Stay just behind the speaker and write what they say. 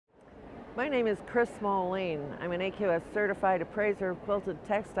My name is Chris Moline. I'm an AQS certified appraiser of quilted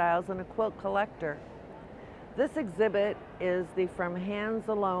textiles and a quilt collector. This exhibit is the From Hands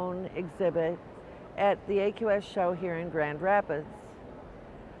Alone exhibit at the AQS show here in Grand Rapids.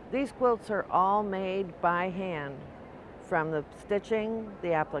 These quilts are all made by hand, from the stitching,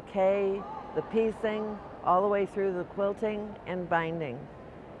 the applique, the piecing, all the way through the quilting and binding.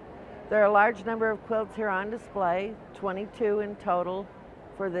 There are a large number of quilts here on display, 22 in total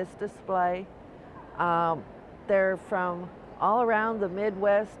for this display. They're from all around the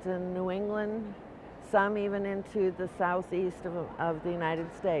Midwest and New England, some even into the southeast of the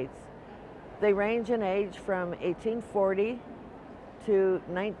United States. They range in age from 1840 to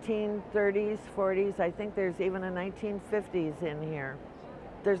 1930s, 40s. I think there's even a 1950s in here.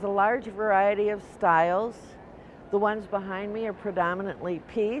 There's a large variety of styles. The ones behind me are predominantly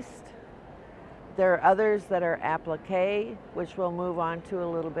pieced. There are others that are applique, which we'll move on to a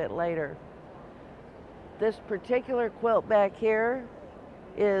little bit later. This particular quilt back here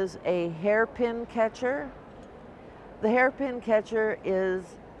is a hairpin catcher. The hairpin catcher is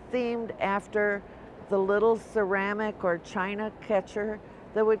themed after the little ceramic or china catcher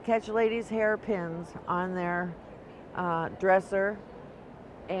that would catch ladies' hairpins on their dresser,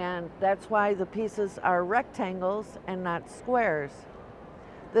 and that's why the pieces are rectangles and not squares.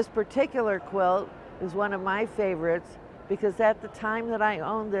 This particular quilt is one of my favorites because at the time that I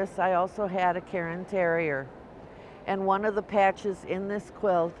owned this, I also had a Cairn Terrier. And one of the patches in this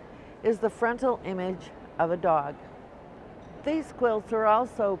quilt is the frontal image of a dog. These quilts are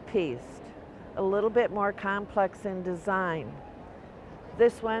also pieced, a little bit more complex in design.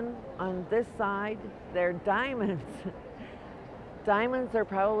 This one on this side, they're diamonds. Diamonds are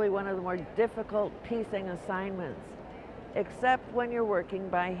probably one of the more difficult piecing assignments, except when you're working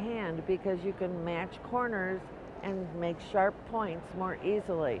by hand, because you can match corners and make sharp points more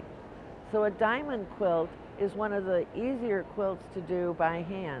easily. So a diamond quilt is one of the easier quilts to do by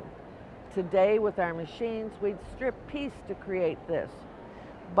hand. Today with our machines, we'd strip piece to create this,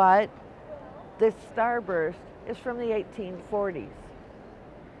 but this starburst is from the 1840s.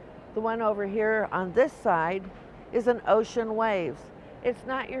 The one over here on this side is an ocean waves. It's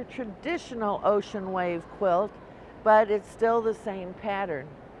not your traditional ocean wave quilt, but it's still the same pattern.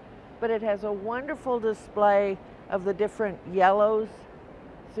 But it has a wonderful display of the different yellows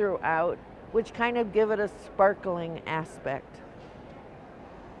throughout, which kind of give it a sparkling aspect.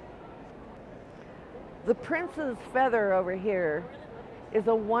 The Prince's Feather over here is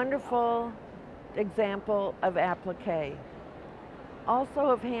a wonderful example of applique,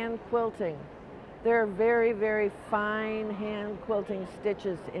 also of hand quilting. There are very, very fine hand quilting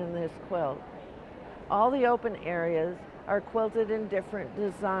stitches in this quilt. All the open areas are quilted in different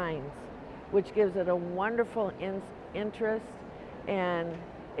designs, which gives it a wonderful interest, and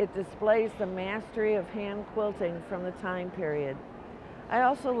it displays the mastery of hand quilting from the time period. I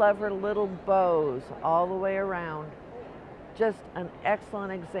also love her little bows all the way around. Just an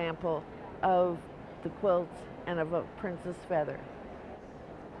excellent example of the quilts and of a Prince's Feather.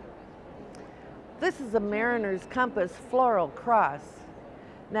 This is a Mariner's Compass floral cross.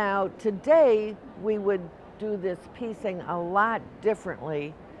 Now today we would do this piecing a lot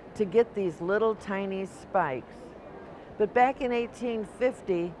differently to get these little tiny spikes. But back in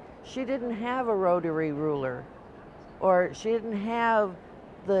 1850, she didn't have a rotary ruler, or she didn't have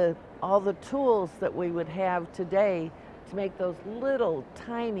all the tools that we would have today to make those little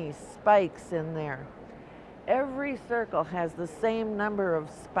tiny spikes in there. Every circle has the same number of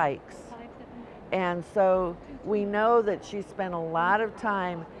spikes. And so we know that she spent a lot of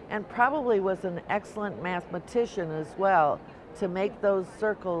time and probably was an excellent mathematician as well to make those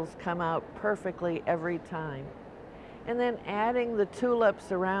circles come out perfectly every time. And then adding the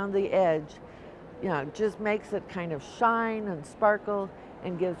tulips around the edge, just makes it kind of shine and sparkle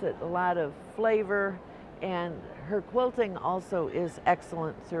and gives it a lot of flavor. And her quilting also is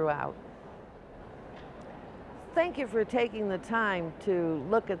excellent throughout. Thank you for taking the time to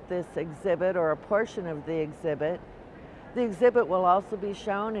look at this exhibit or a portion of the exhibit. The exhibit will also be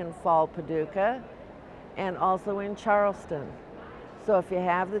shown in Fall Paducah and also in Charleston. So if you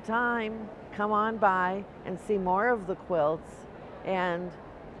have the time, come on by and see more of the quilts and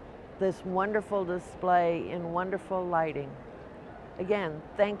this wonderful display in wonderful lighting. Again,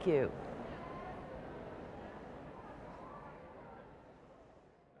 thank you.